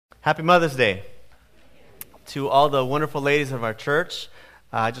Happy Mother's Day to all the wonderful ladies of our church.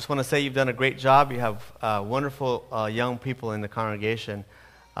 I just want to say you've done a great job. You have wonderful young people in the congregation,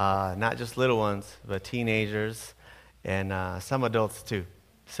 not just little ones, but teenagers and some adults too.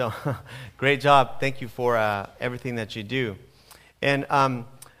 So great job. Thank you for everything that you do. And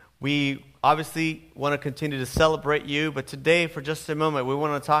we obviously want to continue to celebrate you, but today, for just a moment, we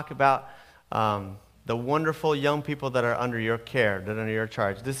want to talk about the wonderful young people that are under your care, that are under your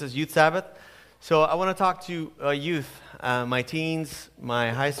charge. This is Youth Sabbath. So I want to talk to youth, my teens, my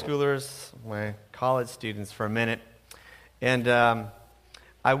high schoolers, my college students for a minute. And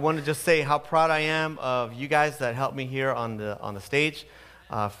I want to just say how proud I am of you guys that helped me here on the stage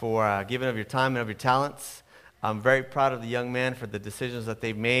for giving of your time and of your talents. I'm very proud of the young men for the decisions that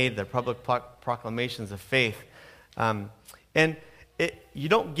they've made, their public proclamations of faith. You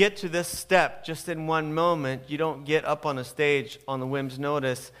don't get to this step just in one moment. You don't get up on a stage on the whim's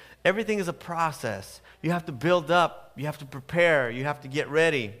notice. Everything is a process. You have to build up. You have to prepare. You have to get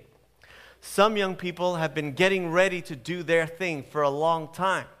ready. Some young people have been getting ready to do their thing for a long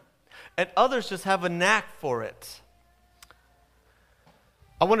time, and others just have a knack for it.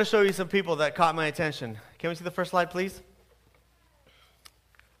 I want to show you some people that caught my attention. Can we see the first slide, please?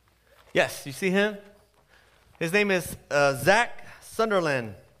 Yes, you see him? His name is Zach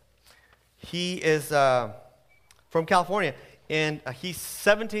Sunderland. He is from California, and he's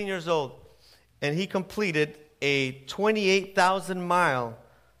 17 years old, and he completed a 28,000-mile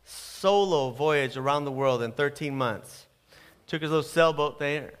solo voyage around the world in 13 months. Took his little sailboat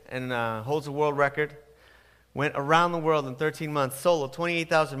there and holds a world record. Went around the world in 13 months, solo,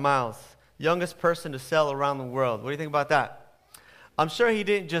 28,000 miles. Youngest person to sail around the world. What do you think about that? I'm sure he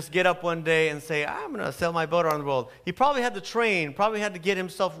didn't just get up one day and say, I'm going to sail my boat around the world. He probably had to train, probably had to get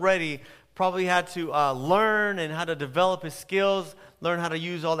himself ready, probably had to learn and how to develop his skills, learn how to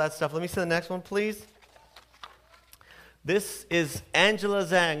use all that stuff. Let me see the next one, please. This is Angela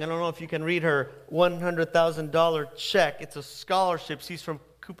Zhang. I don't know if you can read her $100,000 check. It's a scholarship. She's from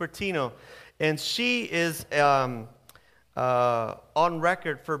Cupertino. And she is on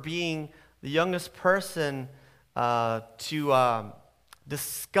record for being the youngest person to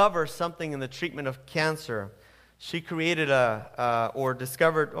discover something in the treatment of cancer. She created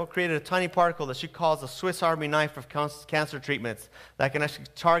created a tiny particle that she calls a Swiss Army knife of cancer treatments that can actually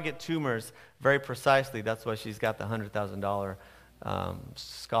target tumors very precisely. That's why she's got the $100,000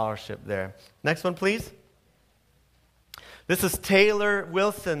 scholarship there. Next one, please. This is Taylor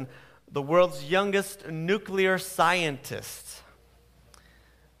Wilson, the world's youngest nuclear scientist.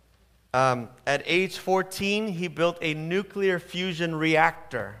 At age 14, he built a nuclear fusion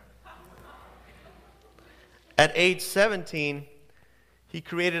reactor. At age 17, he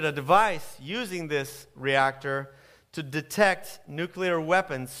created a device using this reactor to detect nuclear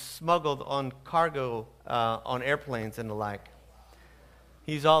weapons smuggled on cargo on airplanes and the like.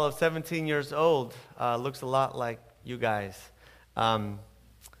 He's all of 17 years old, looks a lot like you guys.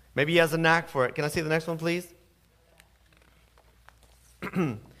 Maybe he has a knack for it. Can I see the next one, please?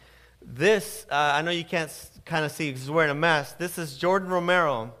 This, I know you can't kind of see because he's wearing a mask. This is Jordan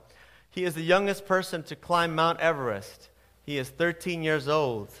Romero. He is the youngest person to climb Mount Everest. He is 13 years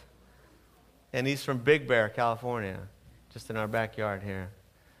old, and he's from Big Bear, California, just in our backyard here.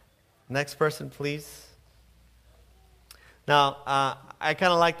 Next person, please. Now, I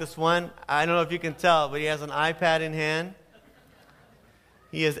kind of like this one. I don't know if you can tell, but he has an iPad in hand.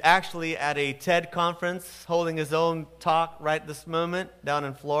 He is actually at a TED conference holding his own talk right this moment down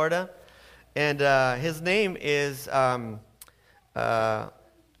in Florida. And his name is, I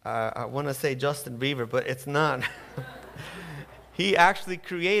want to say Justin Bieber, but it's not. He actually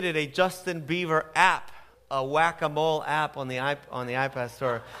created a Justin Bieber app, a whack-a-mole app on the iPad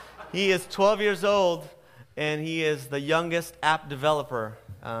store. He is 12 years old, and he is the youngest app developer.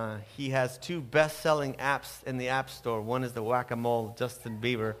 He has 2 best-selling apps in the App Store. One is the Whack-A-Mole Justin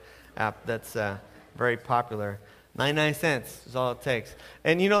Bieber app that's very popular. 99 cents is all it takes.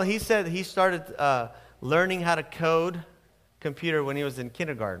 And you know, he said he started learning how to code computer when he was in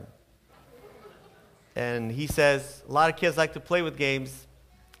kindergarten. And he says, a lot of kids like to play with games.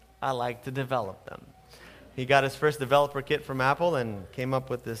 I like to develop them. He got his first developer kit from Apple and came up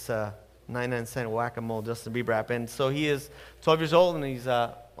with this 99-cent Whack-A-Mole Justin Bieber app. And so he is 12 years old, and he's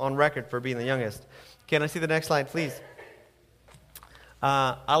on record for being the youngest. Can I see the next slide, please?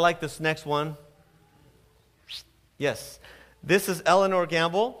 I like this next one. Yes. This is Eleanor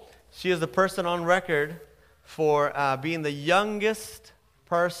Gamble. She is the person on record for being the youngest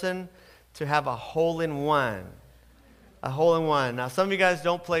person to have a hole-in-one. A hole-in-one. Now, some of you guys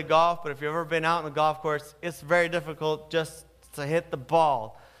don't play golf, but if you've ever been out on the golf course, it's very difficult just to hit the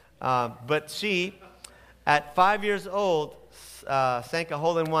ball. But she, at 5 years old, sank a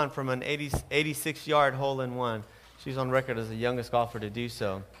hole-in-one from an 86-yard hole-in-one. She's on record as the youngest golfer to do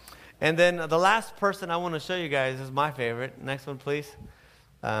so. And then the last person I want to show you guys is my favorite. Next one, please.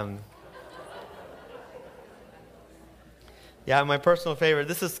 Yeah, my personal favorite.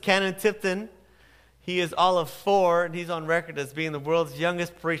 This is Canon Tipton. He is all of 4, and he's on record as being the world's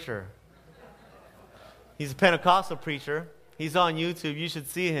youngest preacher. He's a Pentecostal preacher. He's on YouTube. You should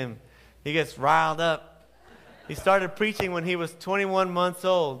see him. He gets riled up. He started preaching when he was 21 months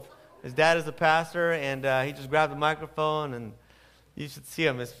old. His dad is a pastor, and he just grabbed a microphone, and you should see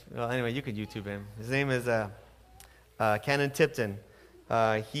him. Anyway, you can YouTube him. His name is Canon Tipton.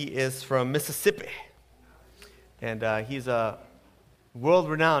 He is from Mississippi, and he's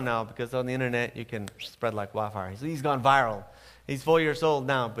world-renowned now because on the internet you can spread like wildfire. He's gone viral. He's 4 years old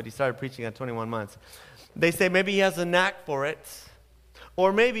now, but he started preaching at 21 months. They say maybe he has a knack for it,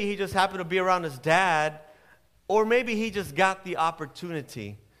 or maybe he just happened to be around his dad, or maybe he just got the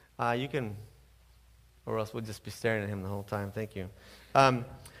opportunity. You can, or else we'll just be staring at him the whole time. Thank you.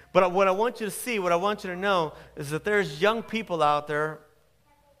 But what I want you to see, what I want you to know, is that there's young people out there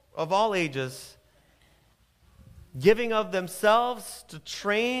of all ages giving of themselves to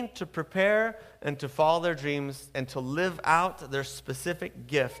train, to prepare, and to follow their dreams, and to live out their specific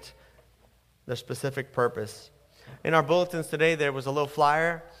gift, their specific purpose. In our bulletins today, there was a little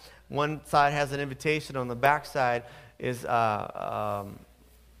flyer. One side has an invitation. On the back side is a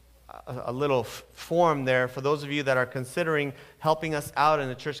little form there for those of you that are considering helping us out in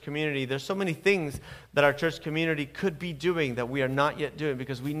the church community. There's so many things that our church community could be doing that we are not yet doing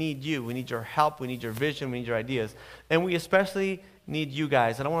because we need you. We need your help. We need your vision. We need your ideas. And we especially need you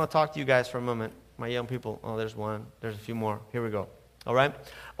guys. And I want to talk to you guys for a moment. My young people. Oh, there's one. There's a few more. Here we go. All right?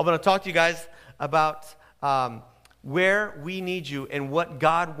 I'm going to talk to you guys about where we need you and what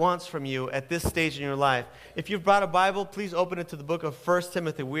God wants from you at this stage in your life. If you've brought a Bible, please open it to the book of 1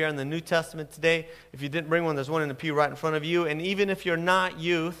 Timothy. We are in the New Testament today. If you didn't bring one, there's one in the pew right in front of you. And even if you're not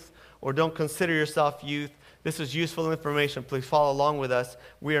youth or don't consider yourself youth, this is useful information. Please follow along with us.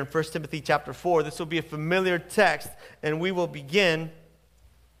 We are in 1 Timothy chapter 4. This will be a familiar text, and we will begin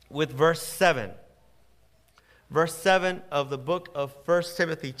with verse 7. Verse 7 of the book of 1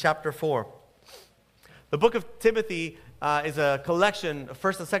 Timothy chapter 4. The book of Timothy is a collection,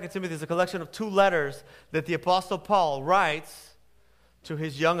 1 and 2 Timothy is a collection of 2 letters that the Apostle Paul writes to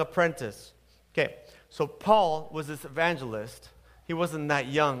his young apprentice. Okay, so Paul was this evangelist. He wasn't that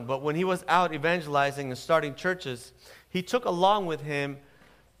young, but when he was out evangelizing and starting churches, he took along with him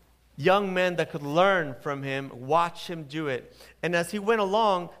young men that could learn from him, watch him do it. And as he went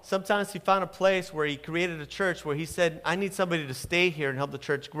along, sometimes he found a place where he created a church where he said, I need somebody to stay here and help the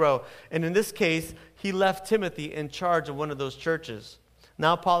church grow. And in this case, he left Timothy in charge of one of those churches.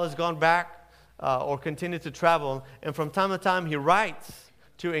 Now Paul has gone back or continued to travel, and from time to time he writes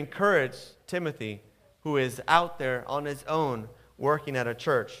to encourage Timothy, who is out there on his own working at a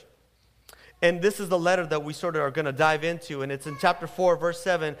church. And this is the letter that we sort of are going to dive into. And it's in chapter 4, verse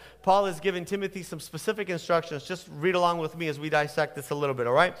 7. Paul is giving Timothy some specific instructions. Just read along with me as we dissect this a little bit,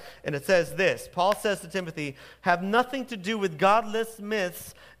 all right? And it says this. Paul says to Timothy, have nothing to do with godless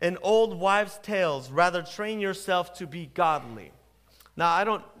myths and old wives' tales. Rather, train yourself to be godly. Now, I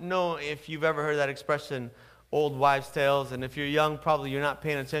don't know if you've ever heard that expression, old wives' tales. And if you're young, probably you're not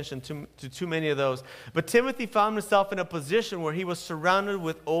paying attention to too many of those. But Timothy found himself in a position where he was surrounded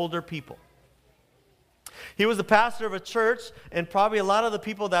with older people. He was the pastor of a church, and probably a lot of the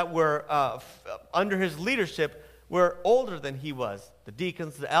people that were under his leadership were older than he was. The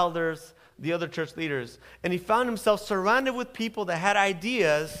deacons, the elders, the other church leaders. And he found himself surrounded with people that had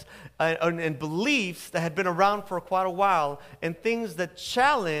ideas and beliefs that had been around for quite a while, and things that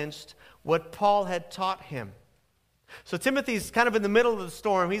challenged what Paul had taught him. So Timothy's kind of in the middle of the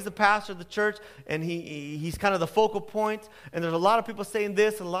storm. He's the pastor of the church, and he's kind of the focal point. And there's a lot of people saying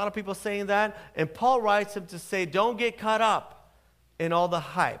this and a lot of people saying that. And Paul writes him to say, don't get caught up in all the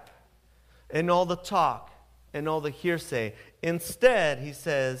hype and all the talk and all the hearsay. Instead, he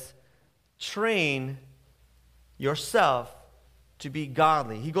says, train yourself to be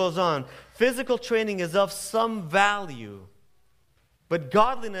godly. He goes on, physical training is of some value, but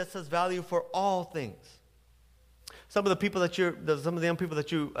godliness has value for all things. Some of the people that some of the young people that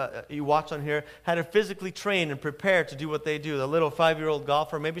you watch on here had to physically train and prepare to do what they do. The little 5-year-old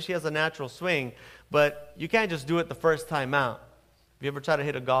golfer, maybe she has a natural swing, but you can't just do it the first time out. If you ever try to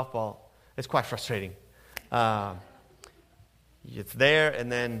hit a golf ball, it's quite frustrating. It's there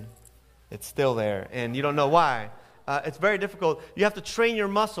and then it's still there, and you don't know why. It's very difficult. You have to train your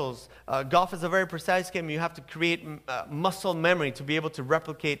muscles. Golf is a very precise game. You have to create muscle memory to be able to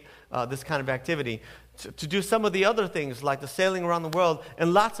replicate this kind of activity. To do some of the other things, like the sailing around the world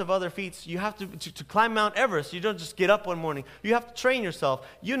and lots of other feats, you have to climb Mount Everest. You don't just get up one morning. You have to train yourself.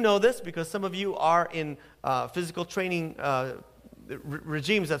 You know this because some of you are in physical training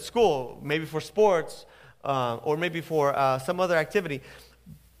regimes at school, maybe for sports or maybe for some other activity.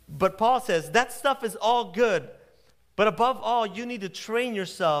 But Paul says that stuff is all good. But above all, you need to train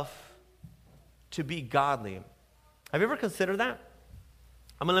yourself to be godly. Have you ever considered that?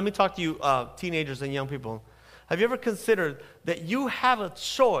 Let me talk to you teenagers and young people. Have you ever considered that you have a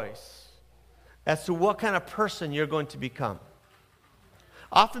choice as to what kind of person you're going to become?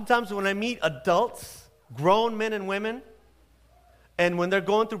 Oftentimes when I meet adults, grown men and women, and when they're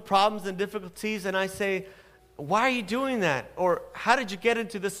going through problems and difficulties, and I say, why are you doing that? Or how did you get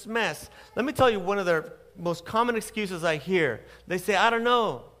into this mess? Let me tell you one of their most common excuses I hear. They say, I don't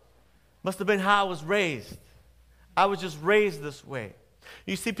know. Must have been how I was raised. I was just raised this way.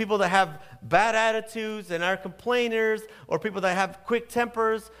 You see people that have bad attitudes and are complainers, or people that have quick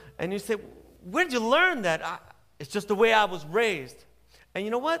tempers, and you say, where did you learn that? It's just the way I was raised. And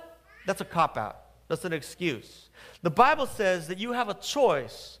you know what? That's a cop-out. That's an excuse. The Bible says that you have a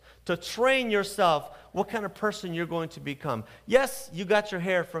choice to train yourself what kind of person you're going to become. Yes, you got your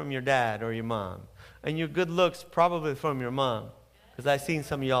hair from your dad or your mom, and your good looks probably from your mom, because I've seen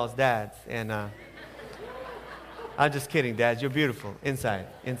some of y'all's dads, and I'm just kidding, dads. You're beautiful inside.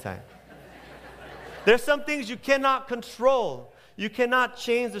 There's some things you cannot control. You cannot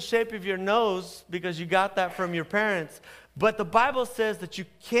change the shape of your nose because you got that from your parents. But the Bible says that you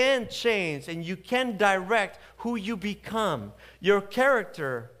can change and you can direct who you become. Your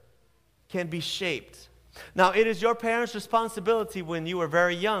character can be shaped. Now, it is your parents' responsibility when you were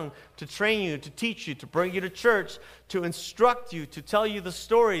very young to train you, to teach you, to bring you to church, to instruct you, to tell you the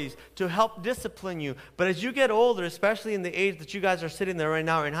stories, to help discipline you. But as you get older, especially in the age that you guys are sitting there right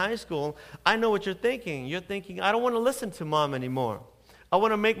now in high school, I know what you're thinking. You're thinking, I don't want to listen to mom anymore. I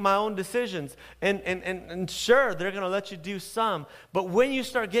want to make my own decisions. And sure, they're going to let you do some. But when you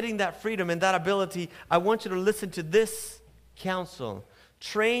start getting that freedom and that ability, I want you to listen to this counsel.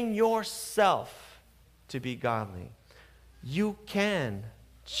 Train yourself to be godly. You can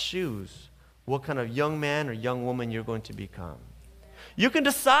choose what kind of young man or young woman you're going to become. You can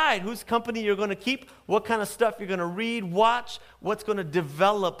decide whose company you're going to keep, what kind of stuff you're going to read, watch, what's going to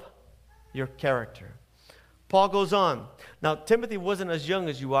develop your character. Paul goes on. Now, Timothy wasn't as young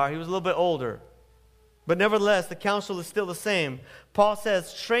as you are. He was a little bit older. But nevertheless, the counsel is still the same. Paul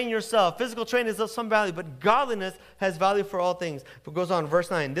says, train yourself. Physical training is of some value, but godliness has value for all things. It goes on,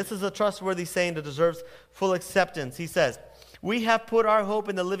 verse 9. This is a trustworthy saying that deserves full acceptance. He says, we have put our hope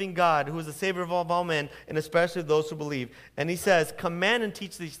in the living God, who is the Savior of all men, and especially those who believe. And he says, command and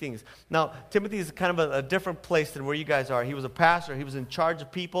teach these things. Now, Timothy is kind of a different place than where you guys are. He was a pastor. He was in charge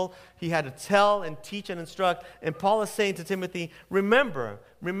of people. He had to tell and teach and instruct. And Paul is saying to Timothy, remember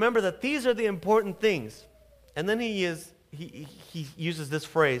that these are the important things. And then he uses this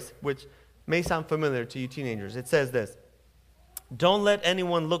phrase, which may sound familiar to you teenagers. It says this. Don't let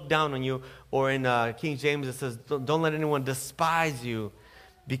anyone look down on you, or in King James it says, don't let anyone despise you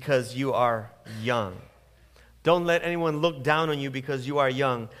because you are young. Don't let anyone look down on you because you are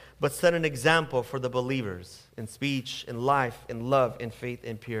young, but set an example for the believers in speech, in life, in love, in faith,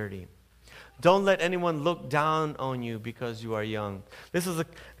 in purity. Don't let anyone look down on you because you are young. This is a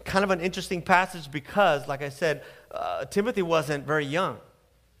kind of an interesting passage because, like I said, Timothy wasn't very young.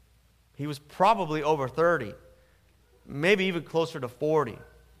 He was probably over 30. Maybe even closer to 40.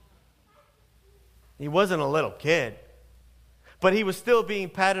 He wasn't a little kid. But he was still being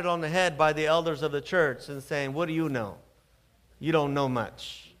patted on the head by the elders of the church and saying, what do you know? You don't know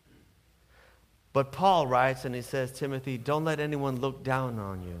much. But Paul writes and he says, Timothy, don't let anyone look down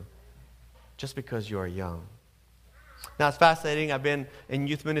on you just because you are young. Now, it's fascinating. I've been in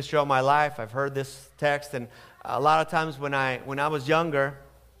youth ministry all my life. I've heard this text. And a lot of times when I was younger,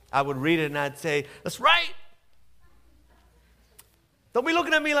 I would read it and I'd say, that's right. Don't be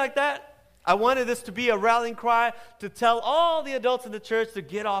looking at me like that. I wanted this to be a rallying cry to tell all the adults in the church to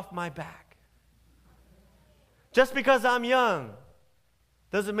get off my back. Just because I'm young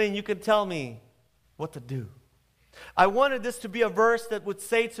doesn't mean you can tell me what to do. I wanted this to be a verse that would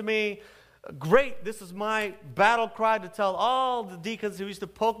say to me, great, this is my battle cry to tell all the deacons who used to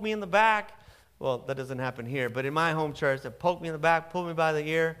poke me in the back. Well, that doesn't happen here, but in my home church, they poke me in the back, pull me by the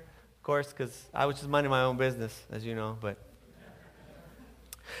ear, of course, because I was just minding my own business, as you know, but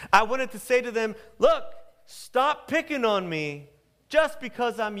I wanted to say to them, look, stop picking on me just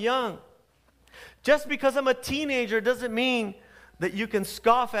because I'm young. Just because I'm a teenager doesn't mean that you can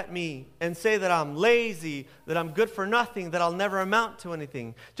scoff at me and say that I'm lazy, that I'm good for nothing, that I'll never amount to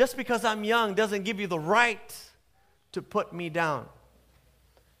anything. Just because I'm young doesn't give you the right to put me down.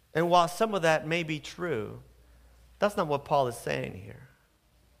 And while some of that may be true, that's not what Paul is saying here.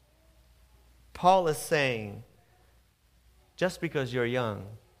 Paul is saying, just because you're young,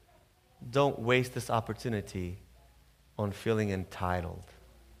 don't waste this opportunity on feeling entitled.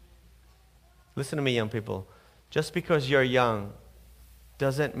 Listen to me, young people. Just because you're young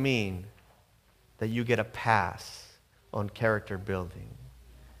doesn't mean that you get a pass on character building.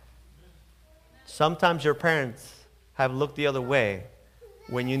 Sometimes your parents have looked the other way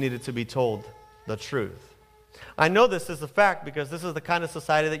when you needed to be told the truth. I know this is a fact because this is the kind of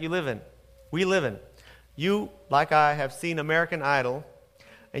society that you live in. We live in. You, like I, have seen American Idol,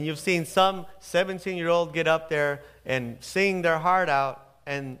 and you've seen some 17-year-old get up there and sing their heart out,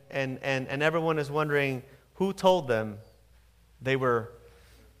 and everyone is wondering who told them they were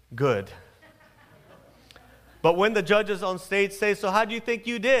good. But when the judges on stage say, so how do you think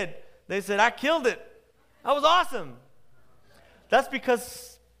you did? They said, I killed it. That was awesome. That's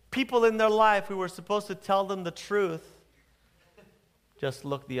because people in their life who were supposed to tell them the truth just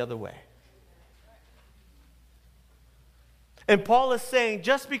looked the other way. And Paul is saying,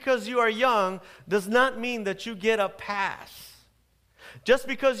 just because you are young does not mean that you get a pass. Just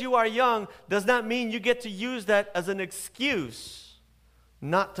because you are young does not mean you get to use that as an excuse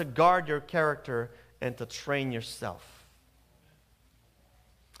not to guard your character and to train yourself.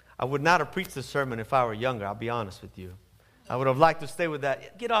 I would not have preached this sermon if I were younger, I'll be honest with you. I would have liked to stay with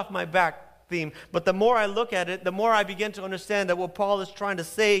that get off my back theme. But the more I look at it, the more I begin to understand that what Paul is trying to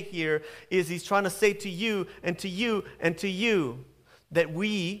say here is he's trying to say to you and to you and to you that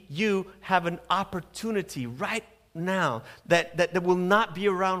you have an opportunity right now that will not be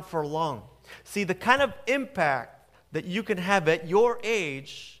around for long. See, the kind of impact that you can have at your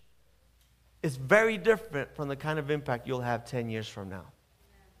age is very different from the kind of impact you'll have 10 years from now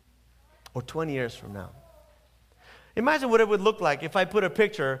or 20 years from now. Imagine what it would look like if I put a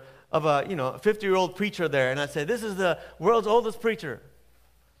picture of a 50-year-old preacher there and I said, this is the world's oldest preacher.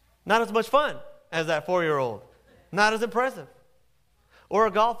 Not as much fun as that 4-year-old. Not as impressive. Or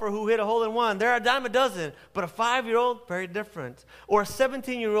a golfer who hit a hole-in-one. They're a dime a dozen. But a 5-year-old, very different. Or a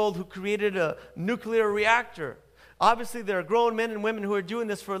 17-year-old who created a nuclear reactor. Obviously, there are grown men and women who are doing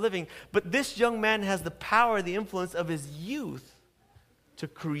this for a living. But this young man has the power, the influence of his youth to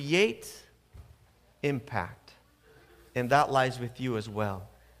create impact. And that lies with you as well.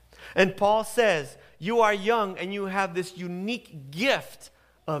 And Paul says, you are young and you have this unique gift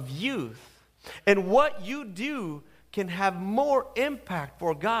of youth. And what you do can have more impact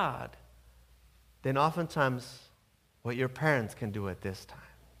for God than oftentimes what your parents can do at this time.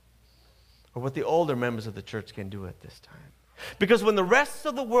 Or what the older members of the church can do at this time. Because when the rest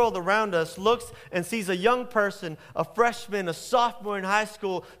of the world around us looks and sees a young person, a freshman, a sophomore in high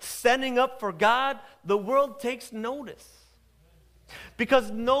school, standing up for God, the world takes notice.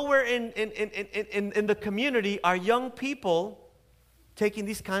 Because nowhere in the community are young people taking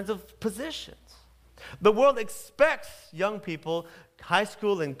these kinds of positions. The world expects young people, high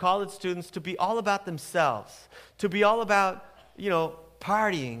school and college students, to be all about themselves, to be all about,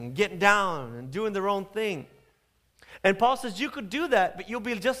 partying and getting down and doing their own thing. And Paul says you could do that, but you'll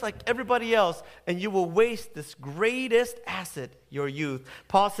be just like everybody else, and you will waste this greatest asset, your youth.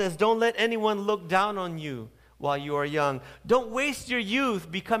 Paul says, don't let anyone look down on you while you are young. Don't waste your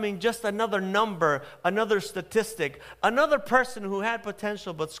youth becoming just another number, another statistic, another person who had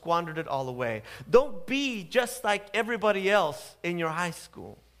potential but squandered it all away. Don't be just like everybody else in your high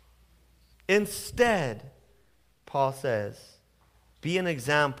school. Instead, Paul says, be an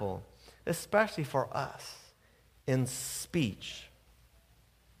example, especially for us, in speech.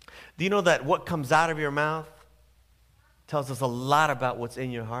 Do you know that what comes out of your mouth tells us a lot about what's in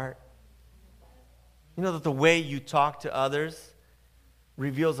your heart? You know that the way you talk to others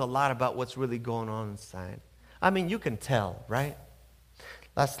reveals a lot about what's really going on inside. I mean, you can tell, right?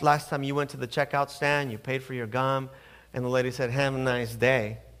 Last time you went to the checkout stand, you paid for your gum, and the lady said, have a nice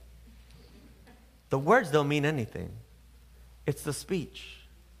day. The words don't mean anything. It's the speech.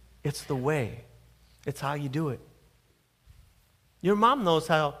 It's the way. It's how you do it. Your mom knows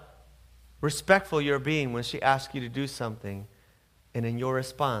how respectful you're being when she asks you to do something, and in your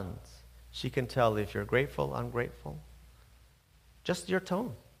response, she can tell if you're grateful, ungrateful. Just your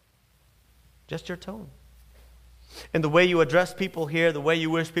tone. Just your tone. And the way you address people here, the way you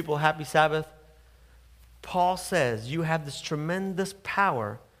wish people happy Sabbath, Paul says you have this tremendous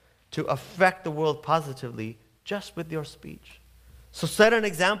power to affect the world positively just with your speech. So set an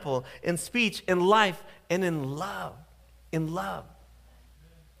example in speech, in life, and in love. In love.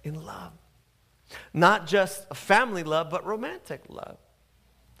 In love. Not just a family love, but romantic love.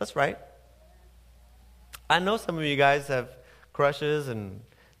 That's right. I know some of you guys have crushes and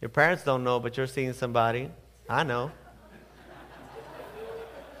your parents don't know, but you're seeing somebody. I know.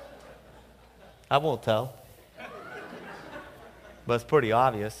 I won't tell. But it's pretty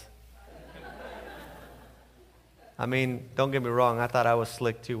obvious. I mean, don't get me wrong, I thought I was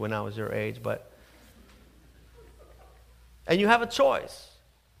slick too when I was your age, and you have a choice.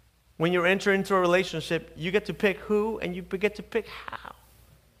 When you enter into a relationship, you get to pick who and you get to pick how.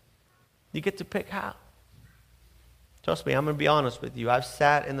 You get to pick how. Trust me, I'm going to be honest with you. I've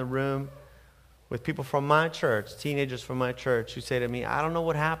sat in the room with people from my church, teenagers from my church, who say to me, I don't know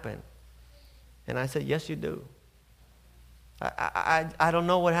what happened. And I said, yes, you do. I don't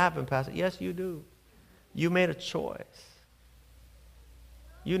know what happened, Pastor. Yes, you do. You made a choice.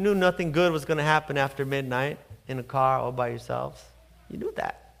 You knew nothing good was going to happen after midnight in a car all by yourselves. You knew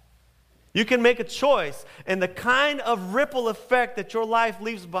that. You can make a choice, and the kind of ripple effect that your life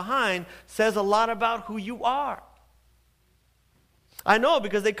leaves behind says a lot about who you are. I know,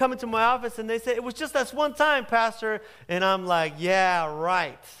 because they come into my office and they say, it was just this one time, Pastor, and I'm like, yeah,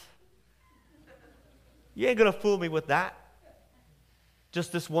 right. You ain't going to fool me with that.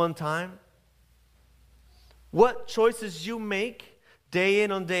 Just this one time. What choices you make day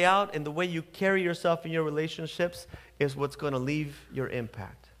in and day out and the way you carry yourself in your relationships is what's going to leave your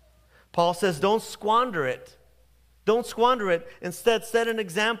impact. Paul says, don't squander it. Don't squander it. Instead, set an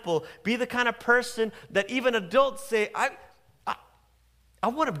example. Be the kind of person that even adults say, I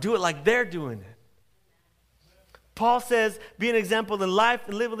want to do it like they're doing it. Paul says, be an example in life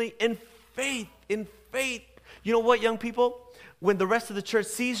and live in faith. In faith. You know what, young people? When the rest of the church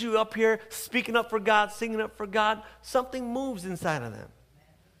sees you up here speaking up for God, singing up for God, something moves inside of them.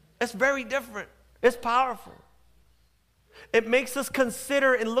 It's very different. It's powerful. It makes us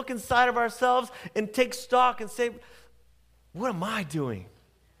consider and look inside of ourselves and take stock and say, what am I doing?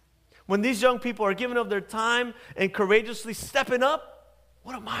 When these young people are giving up their time and courageously stepping up,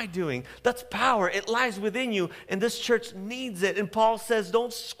 what am I doing? That's power. It lies within you, and this church needs it. And Paul says,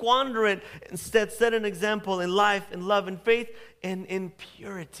 don't squander it. Instead, set an example in life, in love, in faith, and in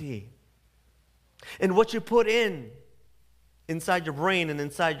purity. And what you put inside your brain and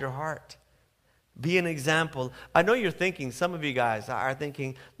inside your heart. Be an example. I know you're thinking, some of you guys are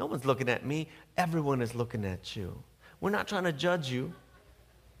thinking, no one's looking at me. Everyone is looking at you. We're not trying to judge you.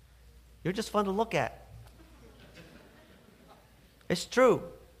 You're just fun to look at. It's true.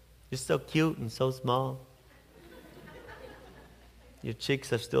 You're so cute and so small. Your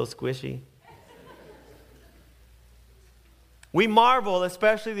cheeks are still squishy. We marvel,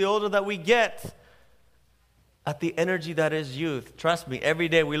 especially the older that we get, at the energy that is youth. Trust me, every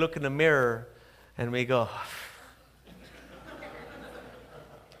day we look in the mirror and we go,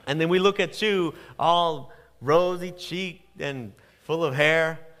 and then we look at you all rosy cheeked and full of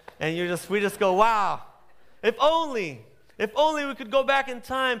hair, and we just go, wow, if only we could go back in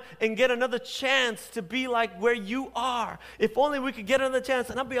time and get another chance to be like where you are. If only we could get another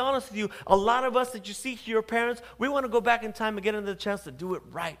chance. And I'll be honest with you, a lot of us that you see here, your parents, we want to go back in time and get another chance to do it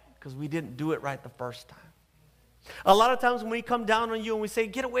right because we didn't do it right the first time. A lot of times when we come down on you and we say,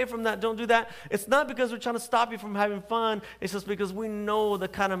 get away from that, don't do that, it's not because we're trying to stop you from having fun. It's just because we know the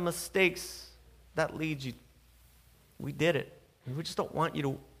kind of mistakes that lead you. We did it. And we just don't want you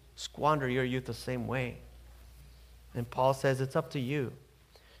to squander your youth the same way. And Paul says it's up to you.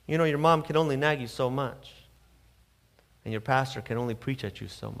 You know, your mom can only nag you so much. And your pastor can only preach at you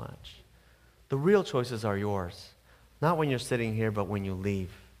so much. The real choices are yours. Not when you're sitting here, but when you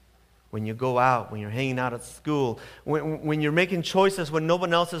leave. When you go out, when you're hanging out at school, when you're making choices when no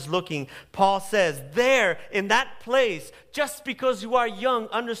one else is looking. Paul says, there, in that place, just because you are young,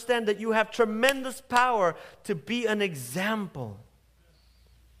 understand that you have tremendous power to be an example.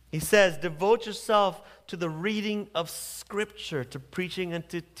 He says, devote yourself to the reading of Scripture, to preaching and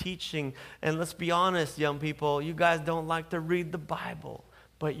to teaching. And let's be honest, young people, you guys don't like to read the Bible,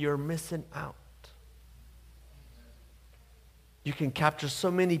 but you're missing out. You can capture so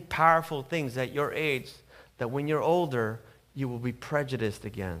many powerful things at your age that when you're older, you will be prejudiced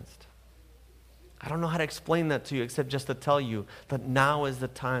against. I don't know how to explain that to you except just to tell you that now is the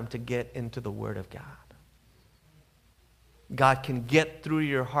time to get into the Word of God. God can get through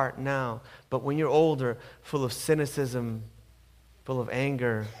your heart now, but when you're older, full of cynicism, full of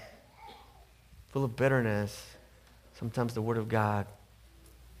anger, full of bitterness, sometimes the Word of God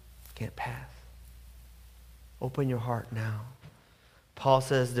can't pass. Open your heart now. Paul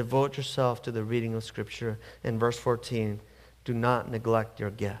says, devote yourself to the reading of Scripture. In verse 14, Do not neglect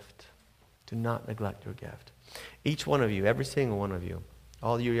your gift. Do not neglect your gift. Each one of you, every single one of you,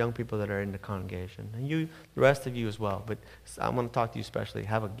 all you young people that are in the congregation, and you, the rest of you as well, but I want to talk to you especially,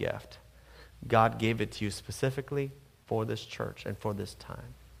 have a gift. God gave it to you specifically for this church and for this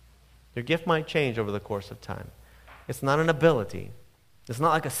time. Your gift might change over the course of time. It's not an ability. It's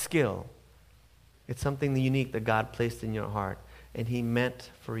not like a skill. It's something unique that God placed in your heart, and He meant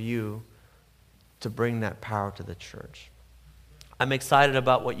for you to bring that power to the church. I'm excited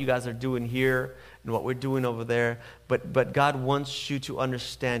about what you guys are doing here and what we're doing over there, but God wants you to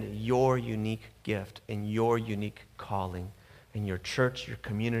understand your unique gift and your unique calling, and your church, your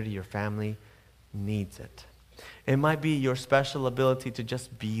community, your family needs it. It might be your special ability to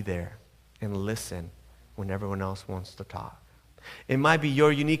just be there and listen when everyone else wants to talk. It might be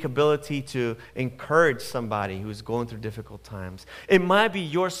your unique ability to encourage somebody who's going through difficult times. It might be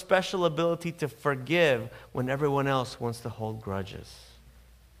your special ability to forgive when everyone else wants to hold grudges.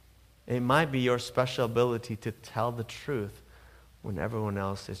 It might be your special ability to tell the truth when everyone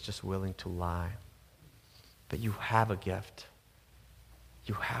else is just willing to lie. But you have a gift.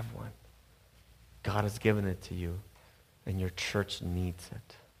 You have one. God has given it to you, and your church needs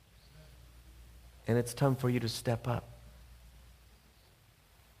it. And it's time for you to step up.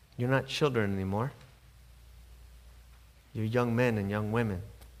 You're not children anymore. You're young men and young women.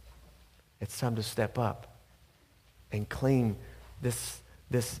 It's time to step up and claim this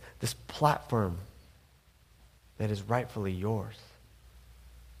platform that is rightfully yours.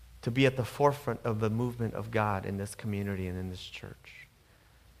 To be at the forefront of the movement of God in this community and in this church.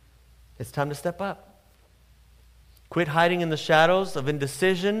 It's time to step up. Quit hiding in the shadows of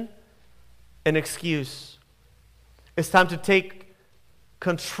indecision and excuse. It's time to take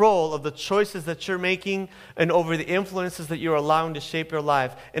control of the choices that you're making and over the influences that you're allowing to shape your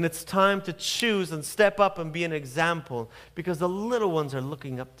life. And it's time to choose and step up and be an example, because the little ones are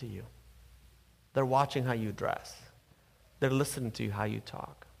looking up to you. They're watching how you dress. They're listening to how you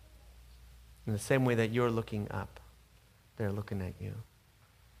talk. In the same way that you're looking up, they're looking at you.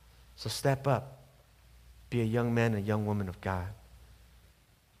 So step up. Be a young man, a young woman of God.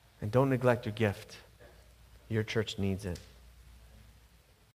 And don't neglect your gift. Your church needs it.